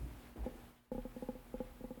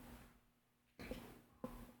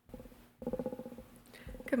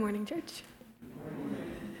Good morning, church.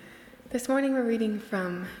 This morning we're reading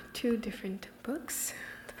from two different books.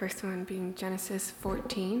 The first one being Genesis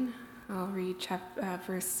 14. I'll read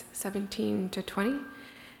verse 17 to 20,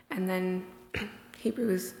 and then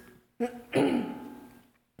Hebrews, and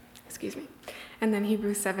then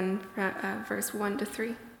Hebrews 7, verse 1 to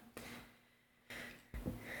 3.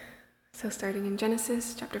 So starting in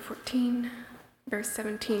Genesis chapter 14, verse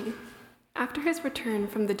 17. After his return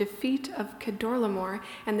from the defeat of Kedorlaomer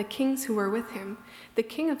and the kings who were with him, the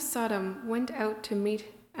king of Sodom went out to meet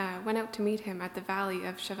him at the valley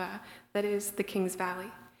of Shaveh, that is, the king's valley.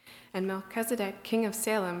 And Melchizedek, king of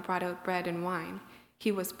Salem, brought out bread and wine.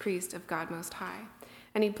 He was priest of God Most High.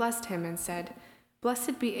 And he blessed him and said,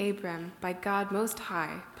 "Blessed be Abram by God Most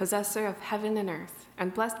High, possessor of heaven and earth,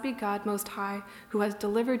 and blessed be God Most High, who has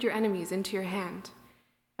delivered your enemies into your hand."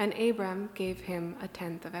 And Abram gave him a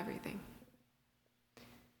tenth of everything.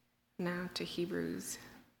 Now to Hebrews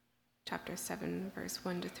chapter 7, verse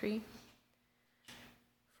 1 to 3.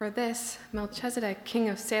 For this, Melchizedek, king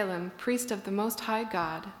of Salem, priest of the Most High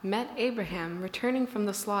God, met Abraham returning from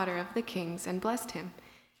the slaughter of the kings and blessed him.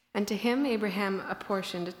 And to him Abraham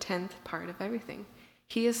apportioned a tenth part of everything.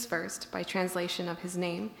 He is first, by translation of his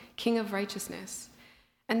name, King of Righteousness.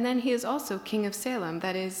 And then he is also King of Salem,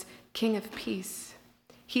 that is, King of Peace.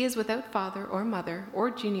 He is without father or mother or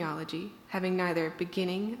genealogy, having neither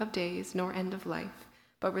beginning of days nor end of life,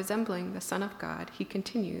 but resembling the Son of God, he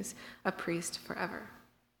continues a priest forever.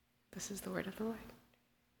 This is the word of the Lord.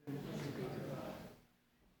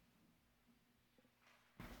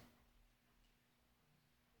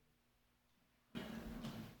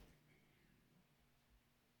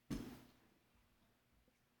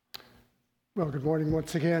 Well, good morning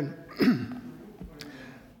once again.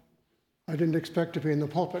 I didn't expect to be in the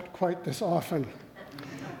pulpit quite this often.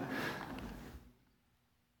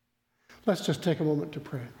 Let's just take a moment to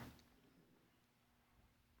pray.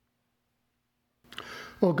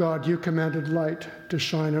 O God, you commanded light to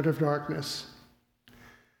shine out of darkness.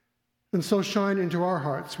 And so shine into our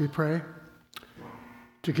hearts, we pray,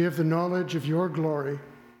 to give the knowledge of your glory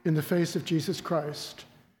in the face of Jesus Christ,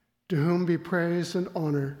 to whom be praise and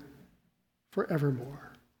honor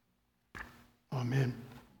forevermore. Amen.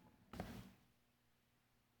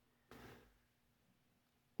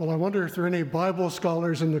 Well, I wonder if there are any Bible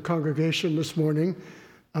scholars in the congregation this morning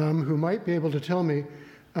who might be able to tell me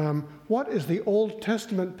what is the Old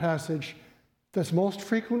Testament passage that's most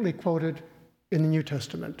frequently quoted in the New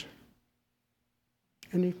Testament?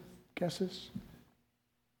 Any guesses?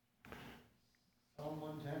 Psalm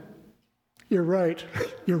 110. You're right.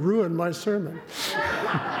 You ruined my sermon.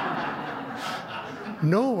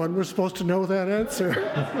 No one was supposed to know that answer.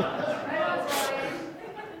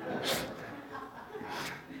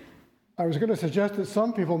 I was going to suggest that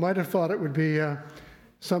some people might have thought it would be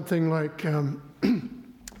something like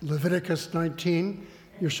Leviticus 19,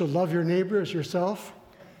 you shall love your neighbor as yourself.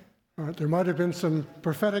 There might have been some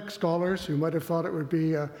prophetic scholars who might have thought it would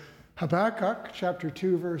be Habakkuk chapter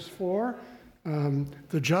 2, verse 4.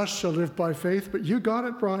 The just shall live by faith, but you got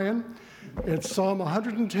it, Brian. It's Psalm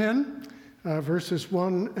 110, verses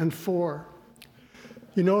 1 and 4.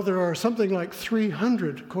 You know, there are something like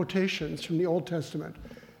 300 quotations from the Old Testament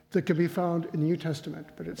that can be found in the New Testament,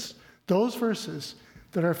 but it's those verses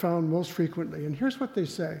that are found most frequently. And here's what they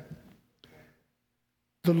say.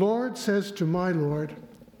 The Lord says to my Lord,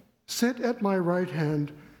 sit at my right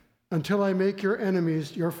hand until I make your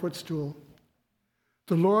enemies your footstool.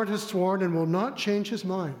 The Lord has sworn and will not change his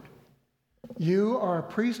mind. You are a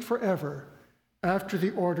priest forever after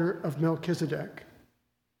the order of Melchizedek.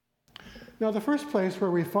 Now, the first place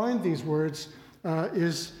where we find these words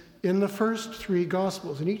is in the first three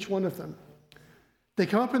Gospels, in each one of them. They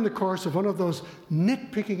come up in the course of one of those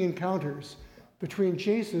nitpicking encounters between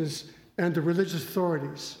Jesus and the religious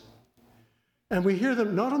authorities. And we hear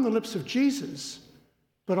them not on the lips of Jesus,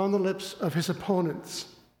 but on the lips of his opponents.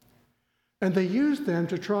 And they use them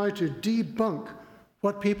to try to debunk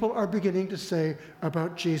what people are beginning to say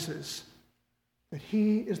about Jesus, that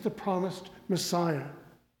he is the promised Messiah.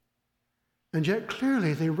 And yet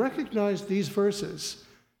clearly they recognize these verses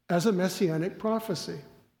as a messianic prophecy.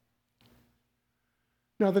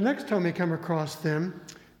 Now, the next time we come across them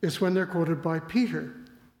is when they're quoted by Peter.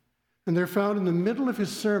 And they're found in the middle of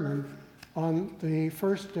his sermon on the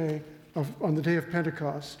day of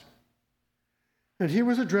Pentecost. And he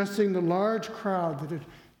was addressing the large crowd that had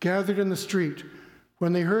gathered in the street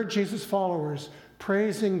when they heard Jesus' followers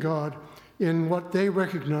praising God in what they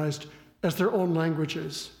recognized as their own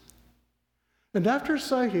languages. And after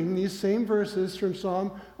citing these same verses from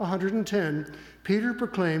Psalm 110, Peter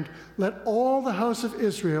proclaimed, "Let all the house of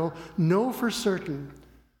Israel know for certain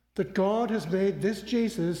that God has made this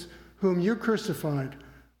Jesus, whom you crucified,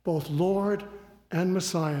 both Lord and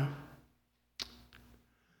Messiah.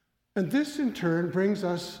 And this, in turn, brings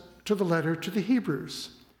us to the letter to the Hebrews,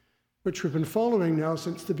 which we've been following now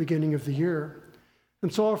since the beginning of the year.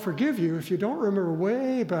 And so I'll forgive you if you don't remember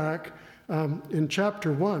way back in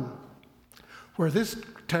chapter 1, where this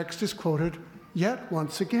text is quoted yet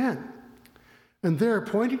once again. And there,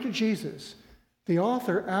 pointing to Jesus, the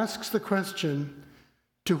author asks the question,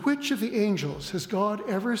 to which of the angels has God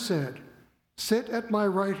ever said, sit at my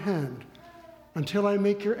right hand until I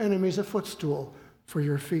make your enemies a footstool for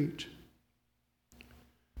your feet?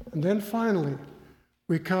 And then finally,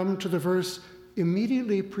 we come to the verse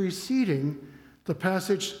immediately preceding the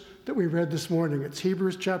passage that we read this morning. It's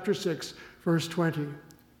Hebrews chapter 6, verse 20.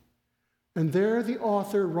 And there the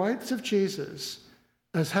author writes of Jesus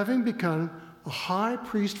as having become a high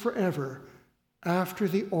priest forever after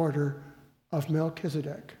the order of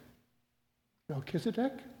Melchizedek.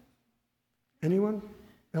 Melchizedek? Anyone?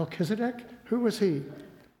 Melchizedek? Who was he?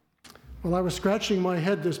 Well, I was scratching my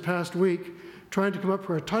head this past week trying to come up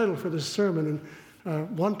with a title for this sermon,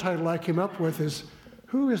 and one title I came up with is,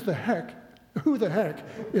 Who the heck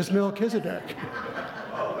is Melchizedek?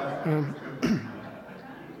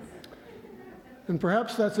 And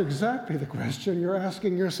perhaps that's exactly the question you're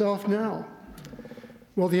asking yourself now.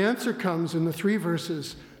 Well, the answer comes in the 3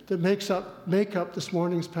 verses that make up this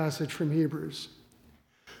morning's passage from Hebrews.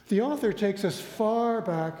 The author takes us far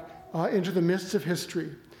back into the mists of history.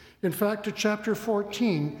 In fact, to chapter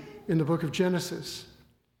 14 in the book of Genesis.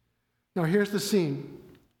 Now here's the scene.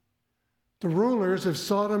 The rulers of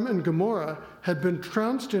Sodom and Gomorrah had been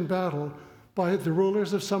trounced in battle by the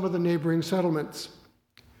rulers of some of the neighboring settlements.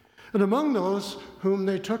 And among those whom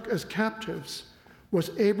they took as captives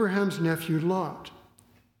was Abraham's nephew Lot.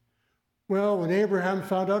 Well, when Abraham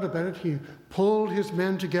found out about it, he pulled his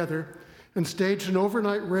men together and staged an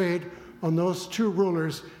overnight raid on those 2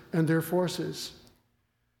 rulers and their forces.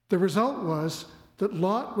 The result was that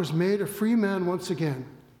Lot was made a free man once again,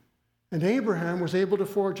 and Abraham was able to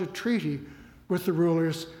forge a treaty with the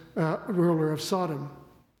ruler of Sodom.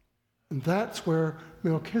 And that's where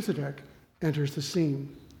Melchizedek enters the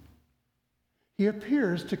scene. He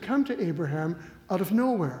appears to come to Abraham out of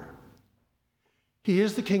nowhere. He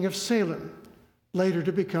is the king of Salem, later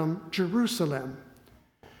to become Jerusalem.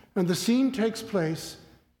 And the scene takes place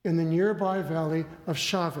in the nearby valley of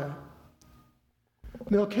Shaveh.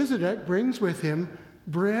 Melchizedek brings with him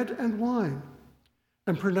bread and wine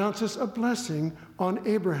and pronounces a blessing on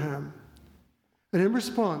Abraham. And in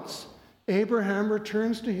response, Abraham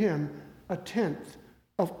returns to him 1/10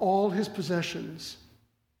 of all his possessions.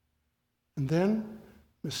 And then,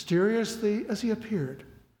 mysteriously as he appeared,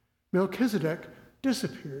 Melchizedek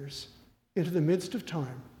disappears into the midst of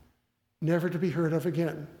time, never to be heard of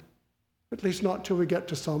again, at least not till we get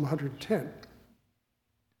to Psalm 110.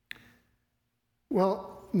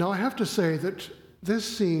 Well, now I have to say that this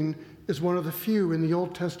scene is one of the few in the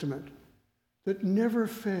Old Testament that never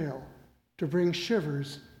fail to bring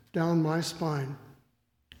shivers down my spine.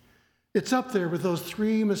 It's up there with those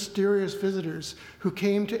 3 mysterious visitors who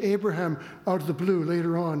came to Abraham out of the blue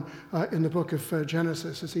later on in the book of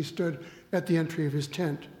Genesis as he stood at the entry of his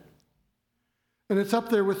tent. And it's up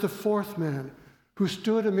there with the 4th man who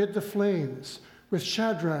stood amid the flames with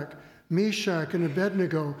Shadrach, Meshach, and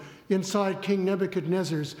Abednego inside King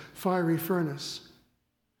Nebuchadnezzar's fiery furnace.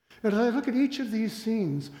 And as I look at each of these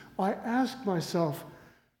scenes, I ask myself,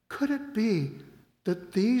 could it be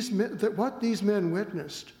that what these men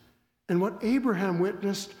witnessed and what Abraham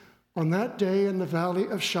witnessed on that day in the valley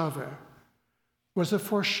of Shaveh was a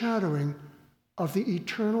foreshadowing of the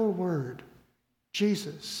eternal Word,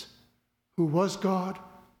 Jesus, who was God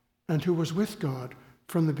and who was with God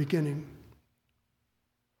from the beginning?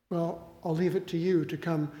 Well, I'll leave it to you to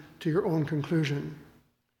come to your own conclusion.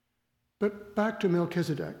 But back to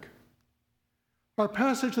Melchizedek. Our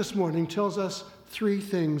passage this morning tells us 3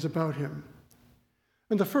 things about him.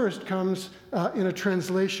 And the first comes in a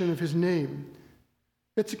translation of his name.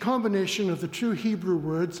 It's a combination of the 2 Hebrew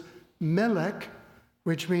words melech,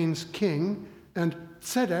 which means king, and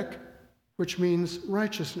tzedek, which means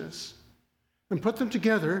righteousness. And put them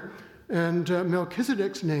together, and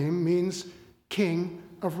Melchizedek's name means king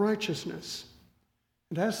of righteousness.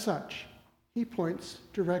 And as such, he points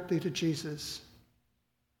directly to Jesus.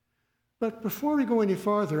 But before we go any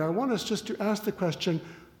farther, I want us just to ask the question,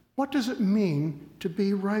 what does it mean to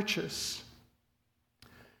be righteous?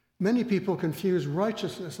 Many people confuse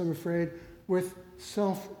righteousness, I'm afraid, with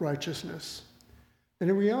self-righteousness. And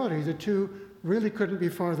in reality, the 2 really couldn't be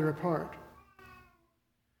farther apart.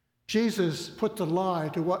 Jesus put the lie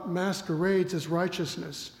to what masquerades as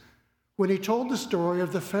righteousness when he told the story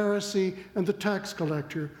of the Pharisee and the tax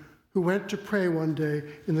collector who went to pray one day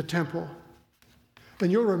in the temple.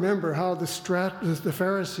 And you'll remember how the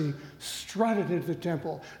Pharisee strutted into the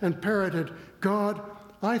temple and parroted, "God,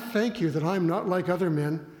 I thank you that I'm not like other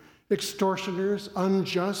men, extortioners,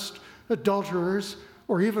 unjust, adulterers,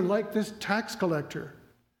 or even like this tax collector.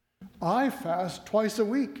 I fast twice a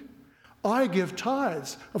week. I give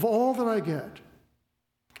tithes of all that I get."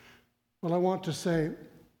 Well, I want to say,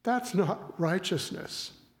 that's not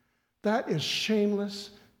righteousness. That is shameless,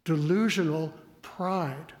 delusional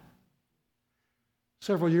pride.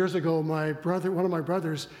 Several years ago, one of my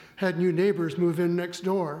brothers had new neighbors move in next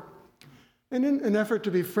door. And in an effort to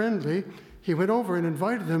be friendly, he went over and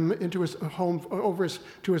invited them into his home,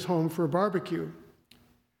 to his home for a barbecue.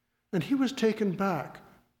 And he was taken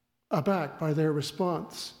aback by their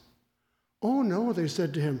response. "Oh no," they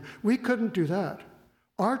said to him, "we couldn't do that.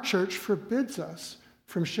 Our church forbids us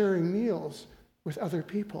from sharing meals with other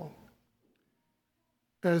people."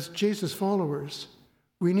 As Jesus followers,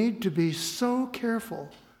 we need to be so careful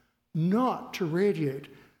not to radiate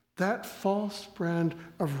that false brand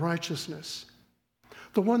of righteousness,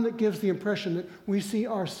 the one that gives the impression that we see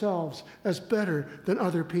ourselves as better than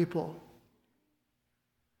other people.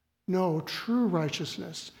 No, true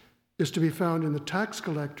righteousness is to be found in the tax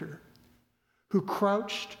collector, who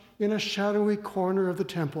crouched in a shadowy corner of the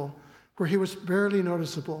temple where he was barely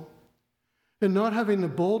noticeable, and not having the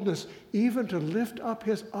boldness even to lift up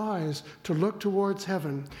his eyes to look towards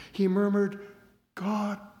heaven, he murmured,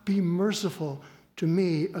 "God, be merciful to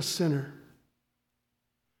me, a sinner."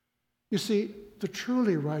 You see, the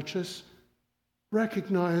truly righteous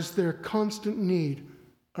recognize their constant need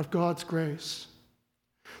of God's grace.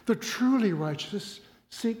 The truly righteous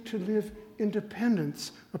seek to live in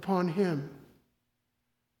dependence upon him.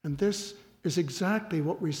 And this is exactly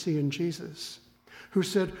what we see in Jesus, who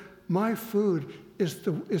said, "My food is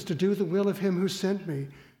to do the will of him who sent me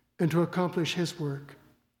and to accomplish his work."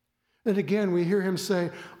 And again, we hear him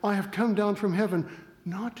say, "I have come down from heaven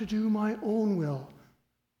not to do my own will,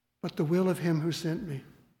 but the will of him who sent me."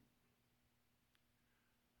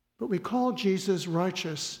 But we call Jesus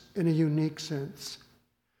righteous in a unique sense,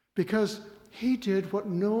 because he did what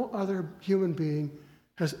no other human being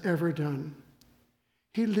has ever done.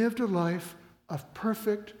 He lived a life of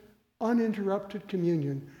perfect, uninterrupted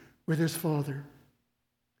communion with his Father.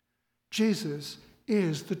 Jesus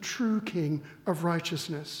is the true King of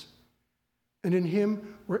righteousness, and in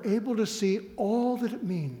him we're able to see all that it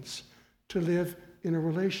means to live in a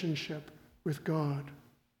relationship with God.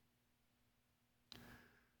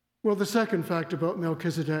 Well, the second fact about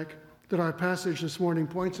Melchizedek that our passage this morning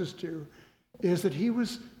points us to is that he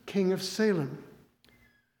was king of Salem.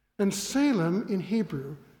 And Salem in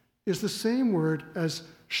Hebrew is the same word as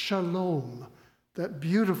shalom, that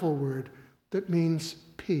beautiful word that means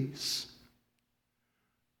peace.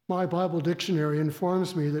 My Bible dictionary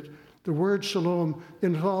informs me that the word shalom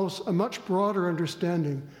involves a much broader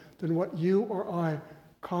understanding than what you or I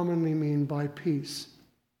commonly mean by peace.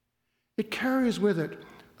 It carries with it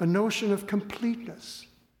a notion of completeness,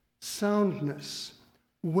 soundness,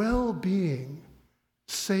 well-being,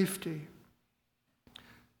 safety.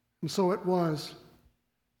 And so it was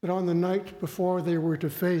that on the night before they were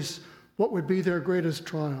to face what would be their greatest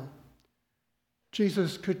trial,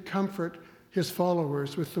 Jesus could comfort his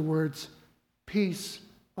followers with the words, "Peace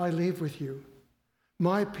I leave with you.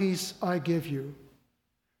 My peace I give you.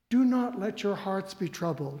 Do not let your hearts be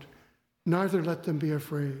troubled, neither let them be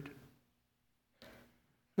afraid."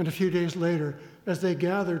 And a few days later, as they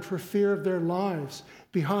gathered for fear of their lives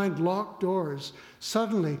behind locked doors,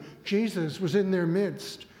 suddenly Jesus was in their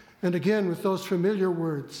midst, and again with those familiar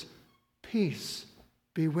words, "Peace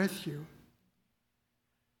be with you."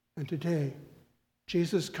 And today,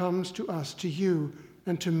 Jesus comes to us, to you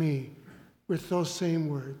and to me, with those same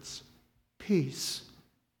words, "Peace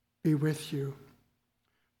be with you."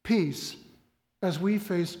 Peace as we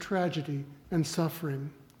face tragedy and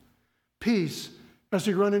suffering. Peace as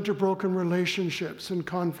we run into broken relationships and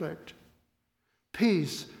conflict.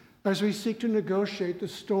 Peace as we seek to negotiate the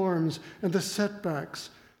storms and the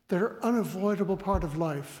setbacks that are unavoidable part of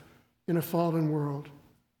life in a fallen world.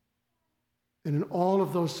 And in all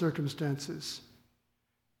of those circumstances,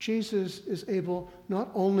 Jesus is able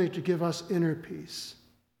not only to give us inner peace,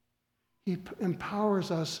 he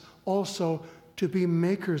empowers us also to be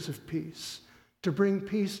makers of peace, to bring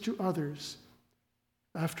peace to others.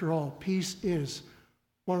 After all, peace is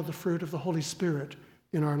one of the fruit of the Holy Spirit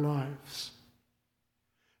in our lives.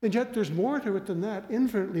 And yet there's more to it than that,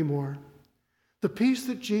 infinitely more. The peace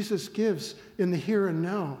that Jesus gives in the here and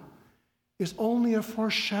now is only a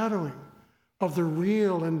foreshadowing of the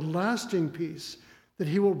real and lasting peace that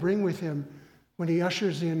he will bring with him when he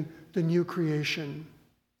ushers in the new creation.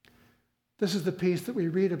 This is the peace that we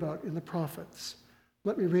read about in the prophets.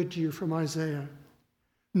 Let me read to you from Isaiah.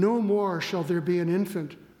 No more shall there be an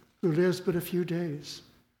infant who lives but a few days,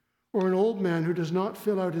 or an old man who does not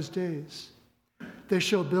fill out his days. They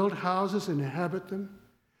shall build houses and inhabit them.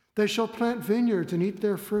 They shall plant vineyards and eat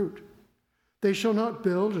their fruit. They shall not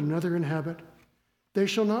build and another inhabit. They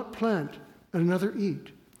shall not plant and another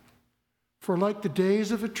eat. For like the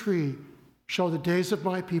days of a tree shall the days of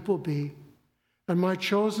my people be, and my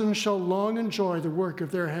chosen shall long enjoy the work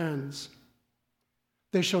of their hands.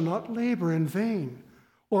 They shall not labor in vain,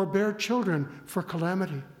 or bear children for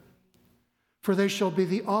calamity. For they shall be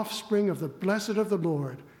the offspring of the blessed of the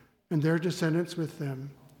Lord, and their descendants with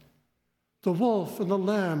them. The wolf and the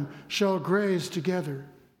lamb shall graze together.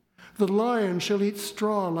 The lion shall eat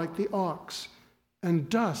straw like the ox, and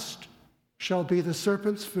dust shall be the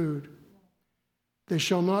serpent's food. They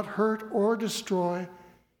shall not hurt or destroy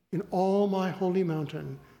in all my holy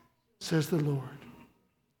mountain, says the Lord.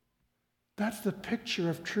 That's the picture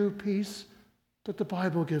of true peace that the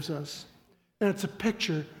Bible gives us. And it's a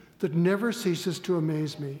picture that never ceases to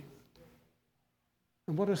amaze me.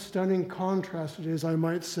 And what a stunning contrast it is, I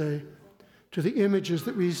might say, to the images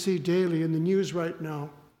that we see daily in the news right now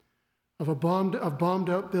of bombed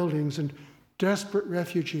out buildings and desperate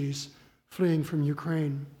refugees fleeing from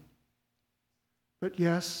Ukraine. But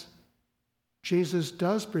yes, Jesus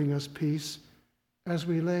does bring us peace as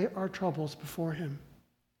we lay our troubles before him.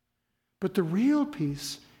 But the real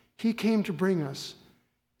peace he came to bring us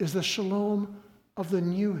is the shalom of the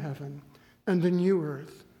new heaven and the new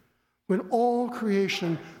earth, when all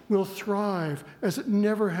creation will thrive as it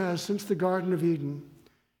never has since the Garden of Eden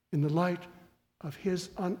in the light of his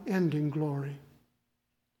unending glory.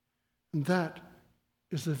 And that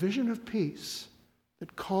is the vision of peace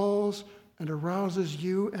that calls and arouses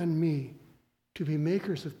you and me to be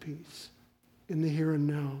makers of peace in the here and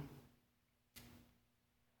now.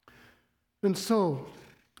 And so,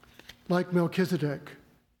 like Melchizedek,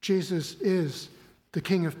 Jesus is the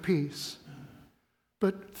King of peace.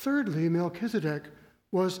 But thirdly, Melchizedek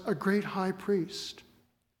was a great high priest.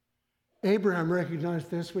 Abraham recognized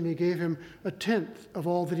this when he gave him a tenth of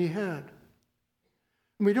all that he had.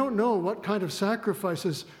 And we don't know what kind of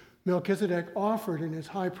sacrifices Melchizedek offered in his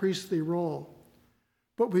high priestly role,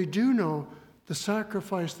 but we do know the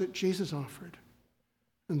sacrifice that Jesus offered,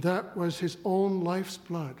 and that was his own life's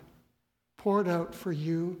blood poured out for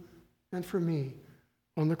you and for me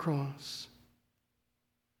on the cross.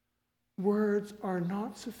 Words are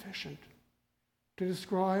not sufficient to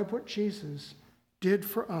describe what Jesus did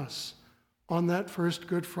for us on that first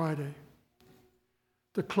Good Friday.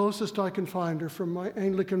 The closest I can find are from my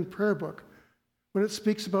Anglican prayer book, when it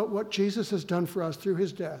speaks about what Jesus has done for us through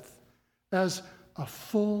his death as a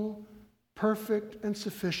full, perfect, and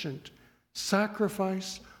sufficient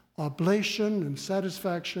sacrifice, oblation, and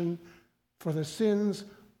satisfaction for the sins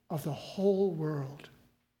of the whole world.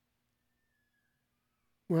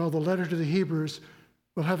 Well, the letter to the Hebrews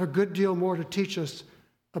will have a good deal more to teach us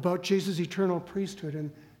about Jesus' eternal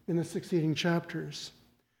priesthood in the succeeding chapters.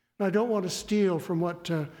 And I don't want to steal from what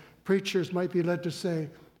preachers might be led to say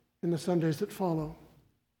in the Sundays that follow.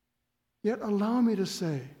 Yet allow me to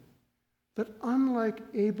say that unlike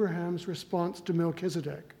Abraham's response to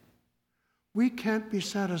Melchizedek, we can't be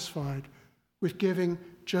satisfied with giving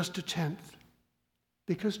just a tenth,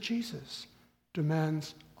 because Jesus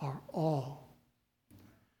demands our all.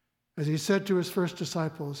 As he said to his first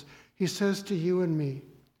disciples, he says to you and me,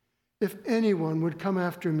 if anyone would come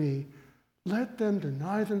after me, let them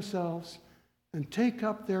deny themselves and take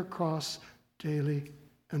up their cross daily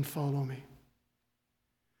and follow me.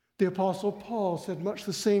 The Apostle Paul said much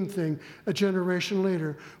the same thing a generation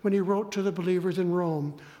later when he wrote to the believers in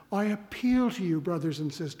Rome, I appeal to you, brothers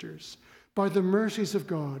and sisters, by the mercies of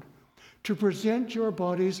God, to present your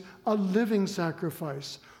bodies a living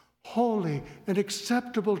sacrifice, holy and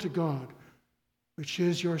acceptable to God, which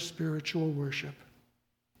is your spiritual worship.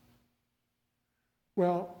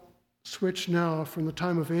 Well, switch now from the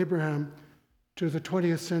time of Abraham to the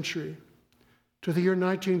 20th century, to the year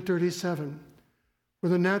 1937, where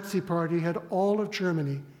the Nazi Party had all of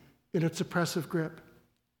Germany in its oppressive grip.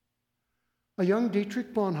 A young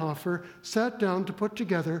Dietrich Bonhoeffer sat down to put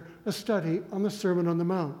together a study on the Sermon on the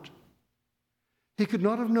Mount. He could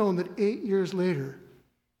not have known that 8 years later,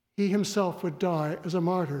 he himself would die as a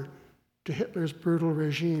martyr to Hitler's brutal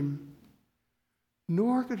regime.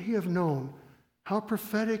 Nor could he have known how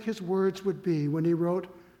prophetic his words would be when he wrote,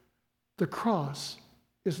 the cross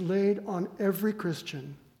is laid on every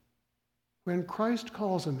Christian. When Christ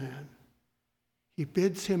calls a man, He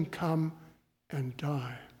bids him come and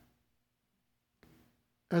die.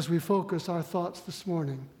 As we focus our thoughts this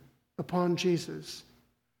morning upon Jesus,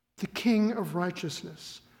 the King of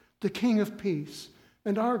righteousness, the King of peace,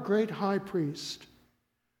 and our great high priest,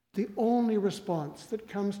 the only response that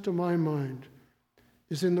comes to my mind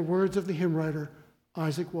is in the words of the hymn writer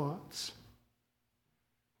Isaac Watts.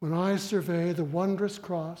 When I survey the wondrous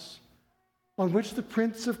cross on which the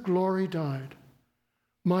Prince of Glory died,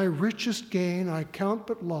 my richest gain I count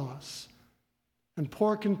but loss, and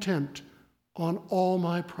pour contempt on all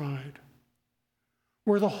my pride.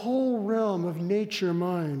 Were the whole realm of nature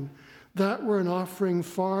mine, that were an offering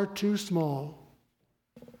far too small.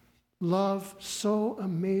 Love so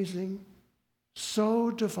amazing,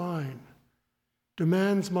 so divine,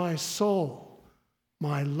 demands my soul,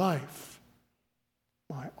 my life,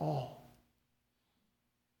 my all.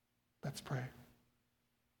 Let's pray.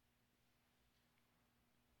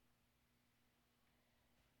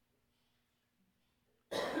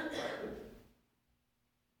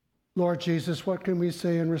 Lord Jesus, what can we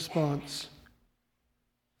say in response?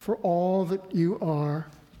 For all that you are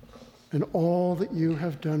and all that you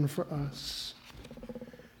have done for us.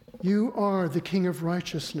 You are the King of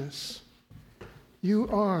righteousness. You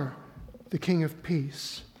are the King of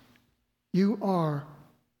peace. You are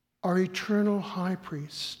our eternal high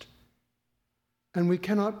priest. And we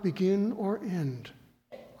cannot begin or end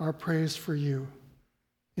our praise for you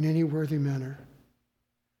in any worthy manner.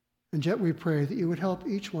 And yet we pray that you would help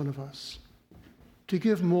each one of us to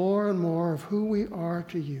give more and more of who we are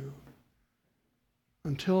to you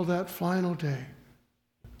until that final day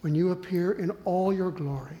when you appear in all your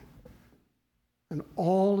glory and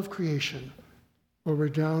all of creation will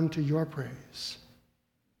redound to your praise.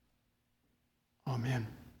 Amen.